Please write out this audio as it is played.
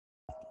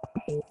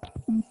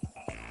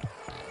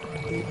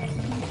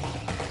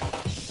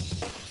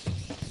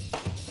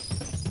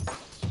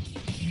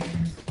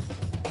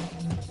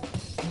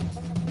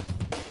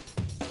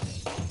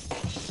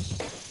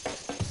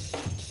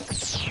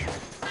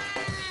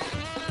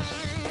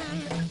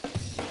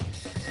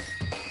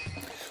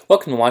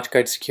Welcome to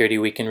WatchGuard Security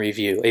Week in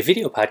Review, a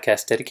video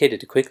podcast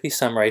dedicated to quickly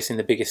summarizing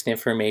the biggest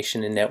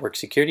information and network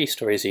security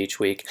stories each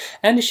week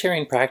and to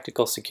sharing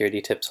practical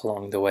security tips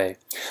along the way.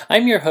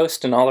 I'm your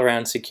host and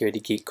all-around security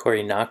geek,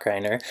 Corey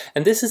Nachreiner,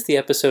 and this is the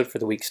episode for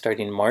the week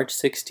starting March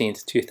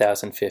 16th,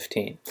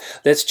 2015.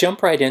 Let's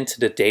jump right into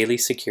the daily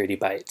security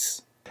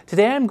bites.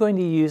 Today I'm going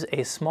to use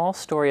a small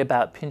story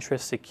about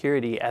Pinterest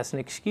security as an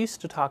excuse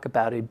to talk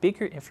about a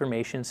bigger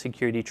information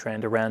security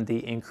trend around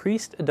the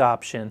increased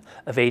adoption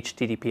of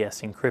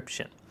HTTPS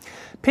encryption.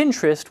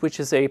 Pinterest, which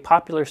is a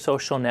popular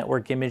social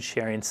network image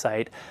sharing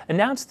site,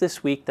 announced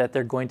this week that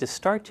they're going to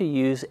start to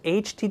use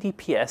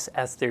HTTPS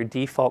as their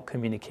default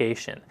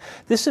communication.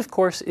 This, of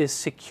course, is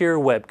secure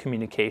web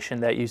communication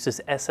that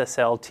uses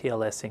SSL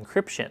TLS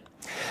encryption.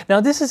 Now,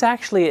 this is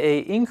actually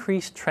an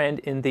increased trend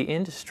in the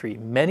industry.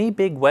 Many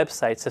big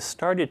websites have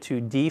started to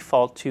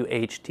default to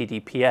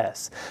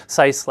HTTPS.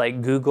 Sites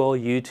like Google,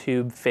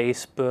 YouTube,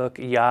 Facebook,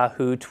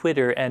 Yahoo,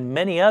 Twitter, and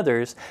many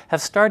others have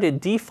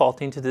started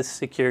defaulting to this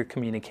secure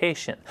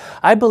communication.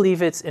 I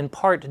believe it's in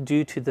part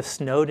due to the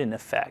Snowden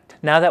effect.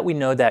 Now that we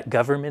know that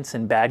governments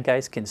and bad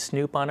guys can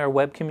snoop on our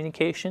web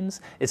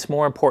communications, it's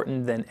more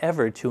important than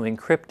ever to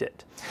encrypt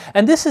it.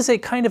 And this is a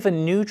kind of a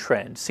new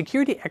trend.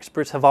 Security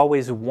experts have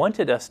always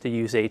wanted us to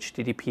use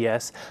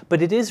HTTPS,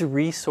 but it is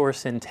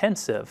resource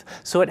intensive,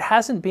 so it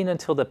hasn't been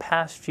until the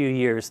past few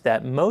years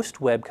that most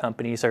web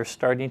companies are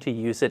starting to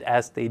use it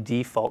as the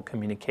default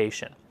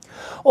communication.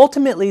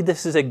 Ultimately,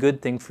 this is a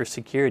good thing for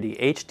security.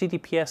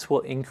 HTTPS will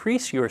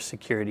increase your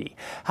security.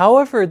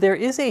 However, there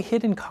is a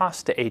hidden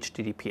cost to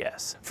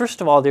HTTPS.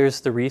 First of all,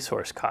 there's the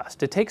resource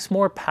cost. It takes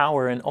more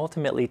power and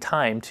ultimately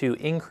time to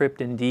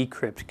encrypt and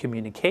decrypt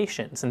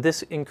communications, and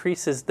this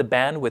increases the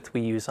bandwidth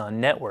we use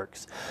on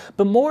networks.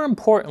 But more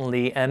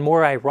importantly, and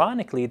more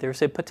ironically,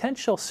 there's a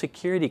potential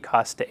security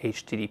cost to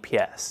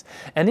HTTPS,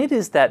 and it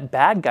is that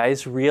bad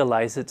guys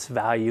realize its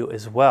value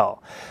as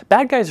well.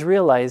 Bad guys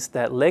realize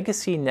that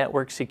legacy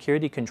network security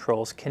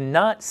controls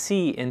cannot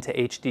see into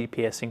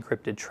HTTPS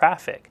encrypted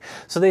traffic.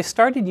 So they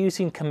started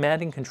using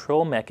command and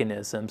control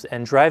mechanisms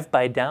and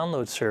drive-by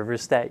download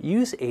servers that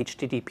use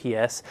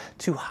HTTPS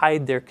to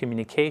hide their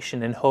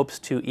communication in hopes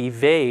to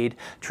evade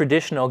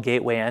traditional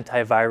gateway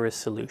antivirus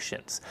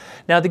solutions.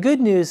 Now, the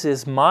good news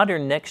is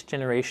modern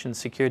next-generation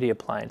security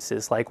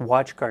appliances like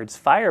WatchGuard's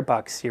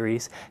Firebox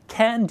series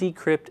can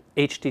decrypt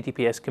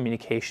HTTPS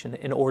communication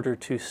in order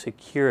to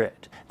secure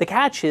it. The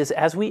catch is,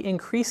 as we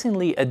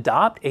increasingly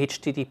adopt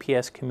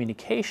HTTPS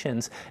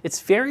communications, it's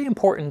very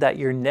important that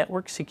your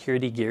network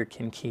security gear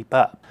can keep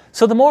up.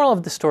 So the moral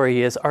of the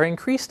story is, our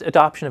increased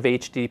adoption of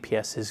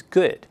HTTPS is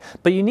good,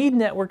 but you need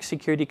network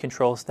security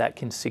controls that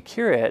can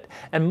secure it,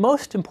 and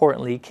most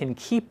importantly, can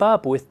keep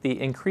up with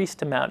the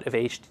increased amount of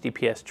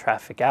HTTPS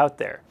traffic out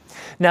there.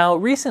 Now,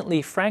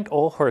 recently, Frank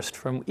Olhorst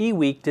from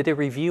eWeek did a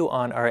review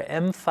on our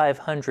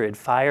M500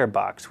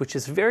 Firebox, which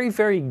is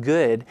very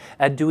good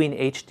at doing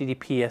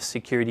HTTPS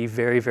security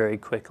very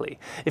quickly.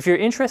 If you're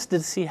interested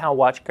to see how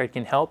WatchGuard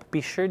can help,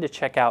 be sure to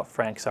check out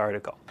Frank's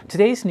article.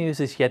 Today's news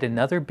is yet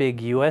another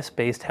big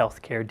US-based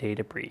healthcare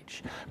data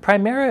breach.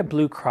 Premera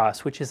Blue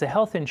Cross, which is a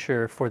health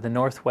insurer for the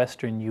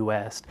northwestern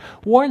US,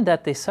 warned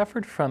that they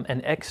suffered from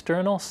an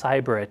external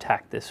cyber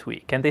attack this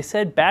week, and they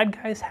said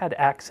bad guys had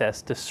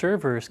access to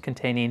servers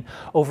containing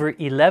over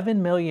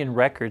 11 million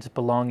records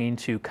belonging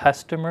to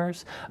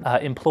customers,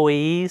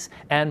 employees,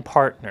 and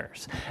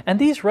partners. And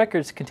these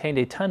records contained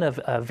a ton of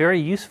very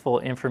useful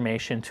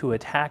information to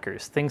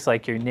attackers, things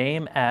like your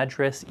name,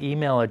 address,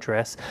 email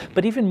address,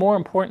 but even more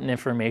important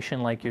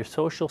information like your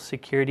social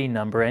security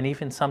number and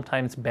even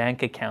sometimes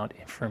bank account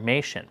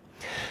information.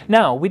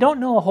 Now, we don't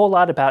know a whole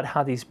lot about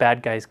how these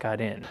bad guys got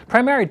in.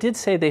 Premera did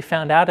say they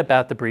found out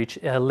about the breach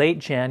late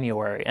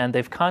January, and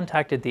they've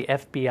contacted the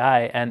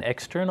FBI and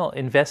external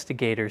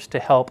investigators to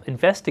help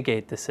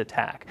investigate this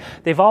attack.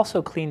 They've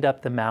also cleaned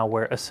up the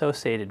malware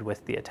associated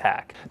with the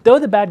attack. Though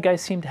the bad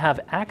guys seem to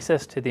have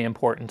access to the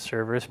important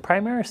servers,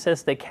 Premera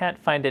says they can't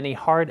find any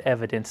hard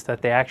evidence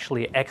that they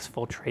actually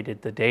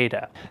exfiltrated the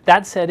data.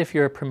 That said, if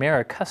you're a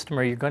Premera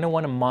customer, you're going to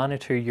want to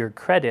monitor your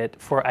credit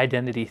for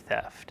identity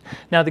theft.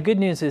 Now, the good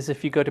news is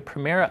if you go to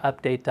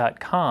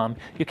PremeraUpdate.com,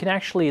 you can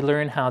actually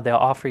learn how they'll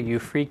offer you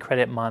free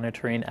credit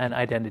monitoring and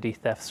identity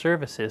theft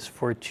services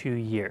for 2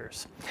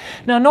 years.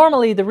 Now,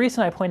 normally, the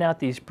reason I point out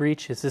these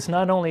breaches is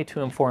not only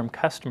to inform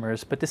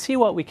customers, but to see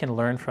what we can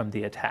learn from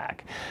the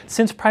attack.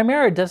 Since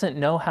Premera doesn't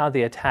know how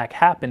the attack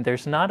happened,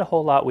 there's not a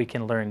whole lot we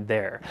can learn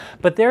there.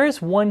 But there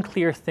is one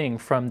clear thing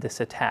from this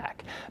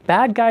attack.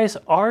 Bad guys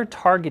are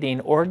targeting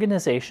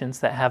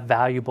organizations that have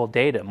valuable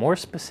data. More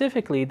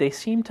specifically, they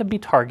seem to be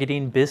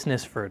targeting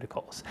business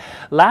verticals.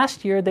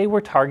 Last year, they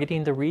were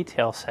targeting the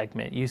retail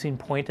segment using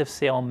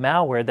point-of-sale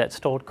malware that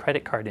stole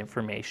credit card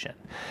information.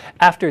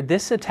 After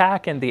this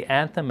attack and the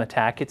Anthem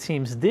attack, it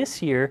seems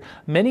this year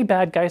many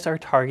bad guys are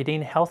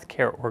targeting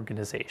healthcare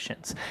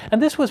organizations.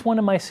 And this was one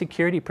of my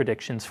security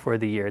predictions for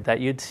the year, that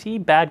you'd see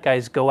bad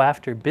guys go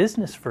after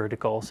business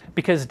verticals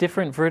because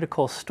different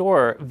verticals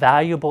store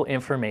valuable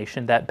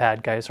information that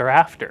bad guys are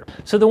after.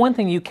 So the one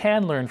thing you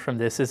can learn from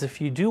this is if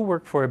you do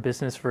work for a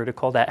business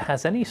vertical that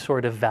has any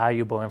sort of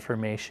valuable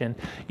information,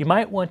 you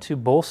might want to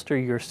bolster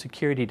your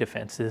security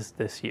defenses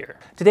this year.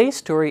 Today's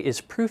story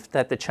is proof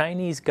that the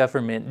Chinese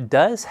government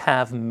does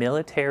have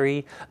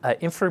military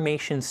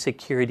information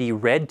security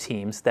red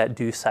teams that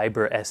do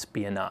cyber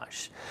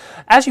espionage.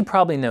 As you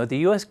probably know, the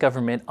US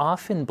government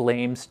often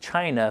blames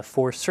China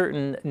for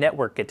certain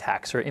network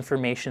attacks or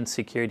information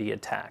security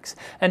attacks,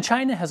 and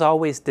China has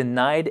always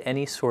denied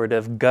any sort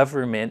of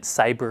government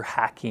cyber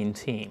hacking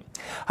team.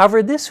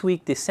 However, this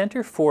week the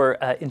Center for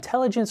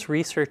Intelligence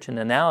Research and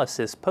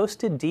Analysis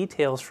posted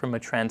details from a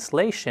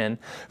translation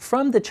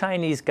from the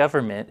Chinese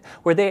government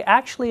where they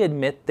actually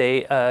admit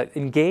they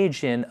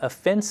engage in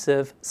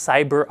offensive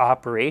cyber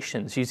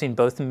operations using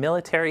both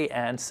military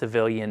and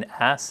civilian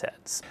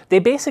assets. They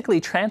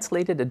basically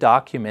translated a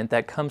document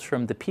that comes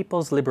from the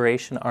People's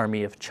Liberation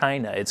Army of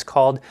China. It's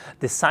called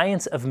The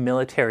Science of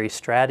Military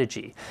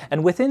Strategy.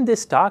 And within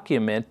this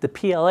document, the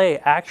PLA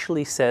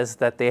actually says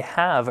that they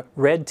have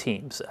red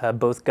teams,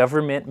 both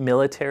government,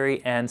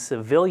 military, and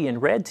civilian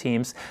red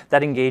teams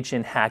that engage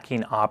in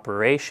hacking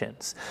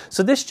operations.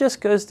 So this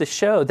just goes to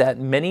show that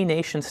many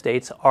nation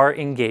states are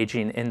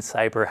engaging in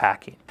cyber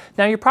hacking.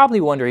 Now you're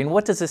probably wondering,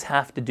 what does this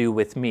have to do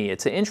with me?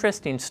 It's an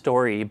interesting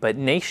story, but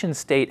nation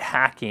state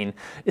hacking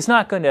is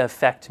not going to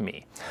affect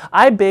me.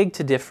 I beg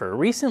to differ.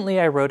 Recently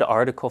I wrote an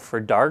article for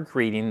Dark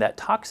Reading that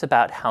talks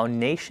about how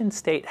nation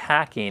state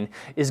hacking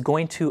is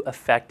going to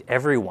affect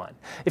everyone.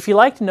 If you'd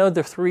like to know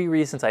the 3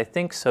 reasons I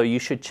think so, you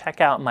should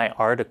check out my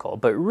article.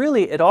 But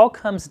really it all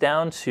comes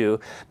down to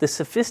the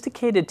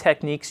sophisticated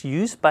techniques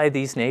used by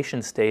these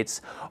nation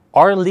states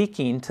are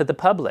leaking to the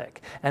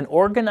public, and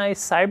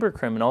organized cyber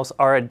criminals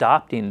are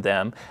adopting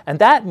them, and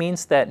that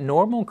means that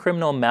normal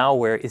criminal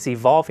malware is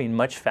evolving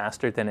much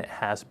faster than it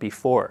has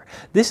before.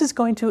 This is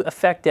going to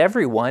affect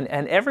everyone,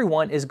 and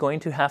everyone is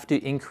going to have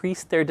to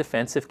increase their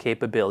defensive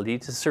capability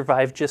to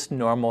survive just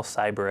normal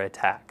cyber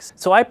attacks.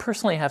 So I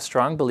personally have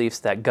strong beliefs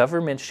that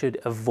governments should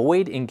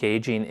avoid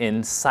engaging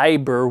in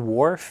cyber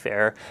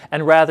warfare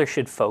and rather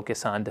should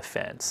focus on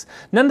defense.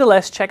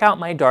 Nonetheless, check out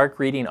my Dark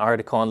Reading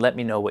article and let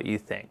me know what you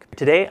think.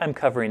 Today I'm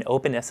covering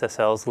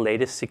OpenSSL's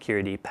latest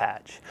security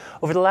patch.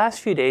 Over the last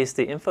few days,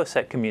 the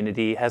InfoSec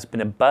community has been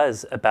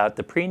abuzz about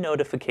the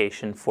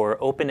pre-notification for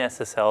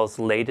OpenSSL's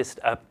latest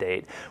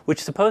update,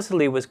 which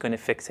supposedly was going to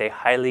fix a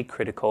highly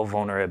critical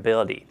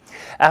vulnerability.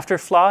 After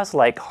flaws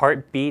like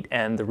Heartbeat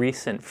and the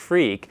recent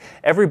Freak,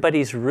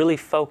 everybody's really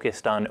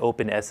focused on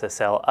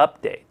OpenSSL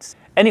updates.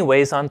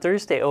 Anyways, on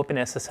Thursday,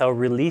 OpenSSL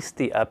released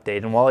the update,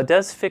 and while it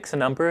does fix a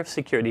number of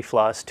security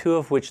flaws, 2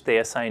 of which they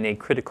assign a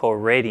critical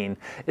rating,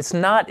 it's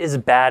not as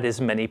bad as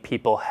many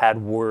people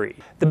had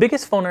worried. The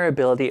biggest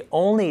vulnerability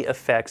only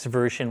affects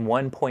version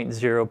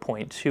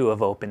 1.0.2 of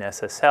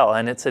OpenSSL,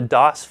 and it's a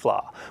DOS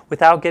flaw.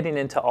 Without getting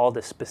into all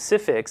the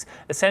specifics,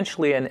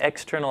 essentially an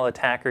external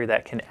attacker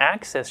that can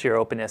access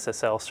your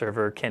OpenSSL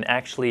server can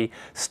actually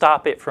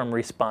stop it from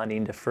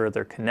responding to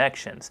further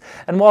connections.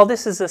 And while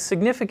this is a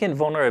significant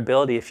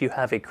vulnerability if you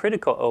have a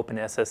critical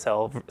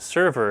OpenSSL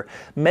server,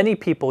 many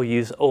people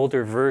use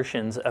older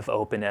versions of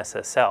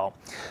OpenSSL.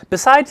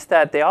 Besides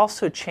that, they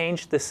also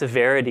changed the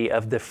severity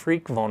of the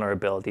Freak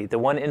vulnerability, the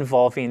one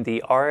involving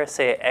the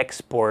RSA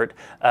export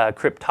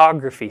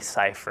cryptography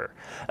cipher.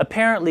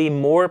 Apparently,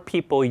 more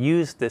people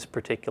use this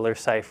particular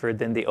cipher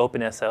than the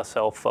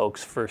OpenSSL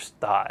folks first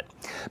thought.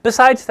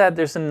 Besides that,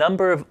 there's a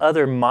number of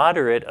other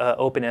moderate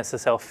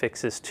OpenSSL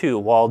fixes too,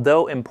 while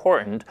though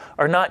important,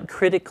 are not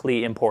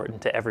critically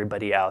important to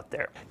everybody out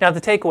there. Now, the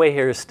takeaway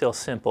here is still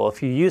simple.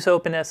 If you use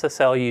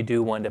OpenSSL, you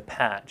do want to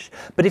patch.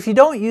 But if you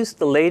don't use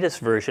the latest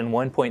version,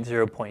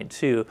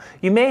 1.0.2,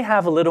 you may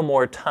have a little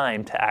more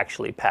time to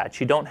actually patch.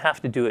 You don't have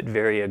to do it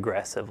very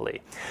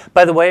aggressively.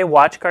 By the way,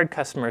 WatchGuard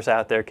customers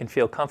out there can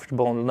feel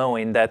comfortable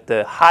knowing that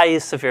the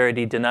highest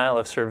severity denial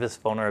of service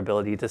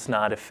vulnerability does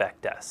not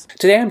affect us.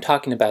 Today I'm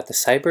talking about the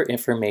Cyber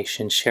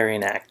Information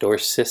Sharing Act, or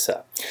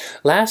CISA.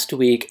 Last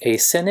week, a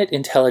Senate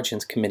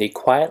Intelligence Committee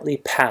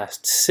quietly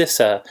passed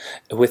CISA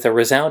with a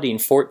resounding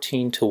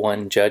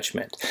 14-to-1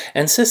 judgment.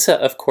 And CISA,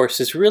 of course,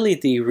 is really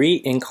the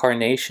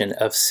reincarnation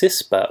of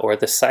CISSP, or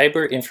the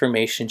Cyber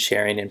Information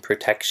Sharing and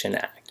Protection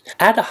Act.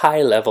 At a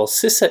high level,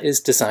 CISA is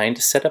designed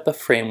to set up a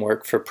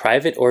framework for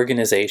private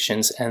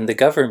organizations and the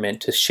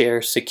government to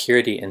share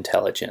security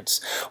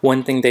intelligence.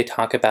 One thing they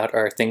talk about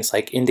are things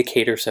like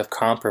indicators of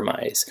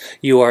compromise,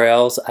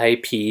 URLs,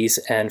 IPs,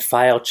 and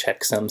file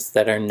checksums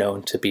that are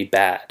known to be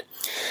bad.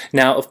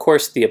 Now, of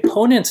course, the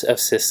opponents of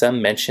CISA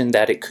mentioned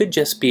that it could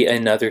just be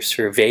another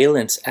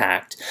surveillance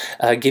act,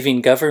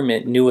 giving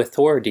government new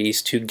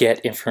authorities to get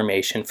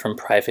information from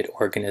private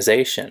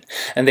organizations.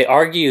 And they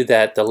argue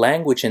that the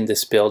language in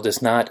this bill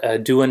does not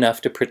do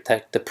enough to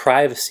protect the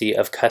privacy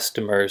of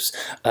customers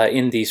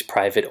in these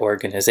private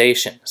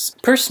organizations.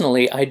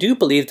 Personally, I do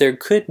believe there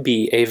could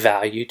be a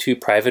value to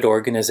private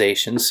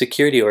organizations,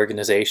 security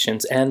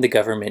organizations, and the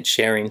government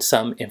sharing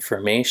some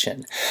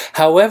information.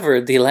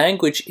 However, the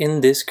language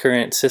in this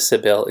current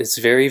CISA bill is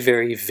very,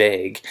 very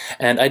vague,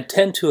 and I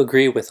tend to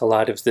agree with a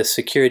lot of the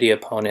security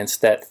opponents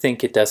that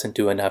think it doesn't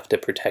do enough to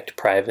protect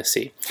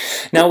privacy.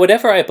 Now,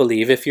 whatever I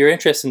believe, if you're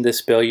interested in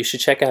this bill, you should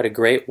check out a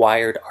great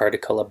Wired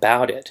article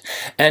about it.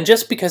 And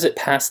just because it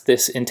passed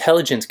this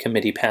Intelligence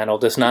Committee panel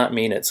does not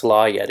mean it's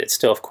law yet. It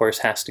still, of course,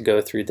 has to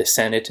go through the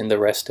Senate and the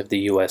rest of the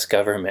US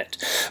government.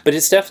 But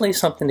it's definitely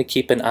something to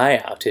keep an eye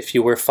out. If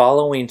you were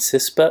following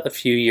CISPA a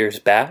few years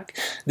back,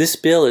 this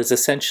bill is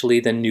essentially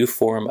the new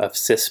form of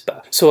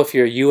CISPA. So if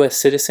you're a US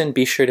citizen,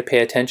 be sure to pay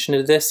attention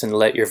to this and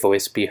let your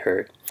voice be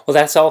heard. Well,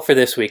 that's all for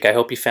this week. I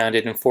hope you found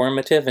it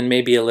informative and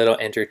maybe a little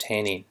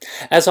entertaining.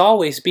 As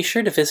always, be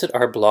sure to visit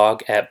our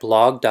blog at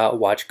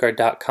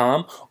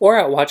blog.watchguard.com or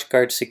at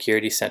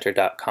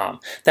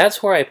watchguard-security-center.com.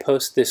 That's where I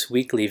post this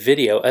weekly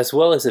video, as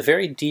well as a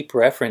very deep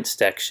reference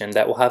section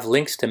that will have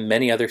links to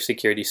many other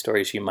security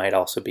stories you might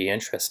also be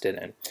interested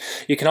in.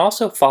 You can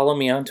also follow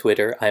me on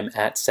Twitter. I'm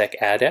at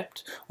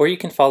SecAdept, or you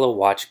can follow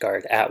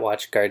WatchGuard at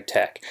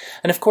WatchGuardTech.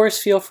 And of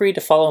course, feel free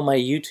to follow my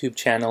YouTube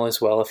channel as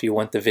well if you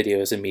want the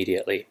videos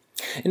immediately.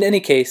 In any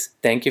case,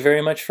 thank you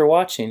very much for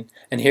watching,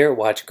 and here at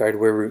WatchGuard,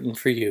 we're rooting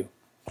for you.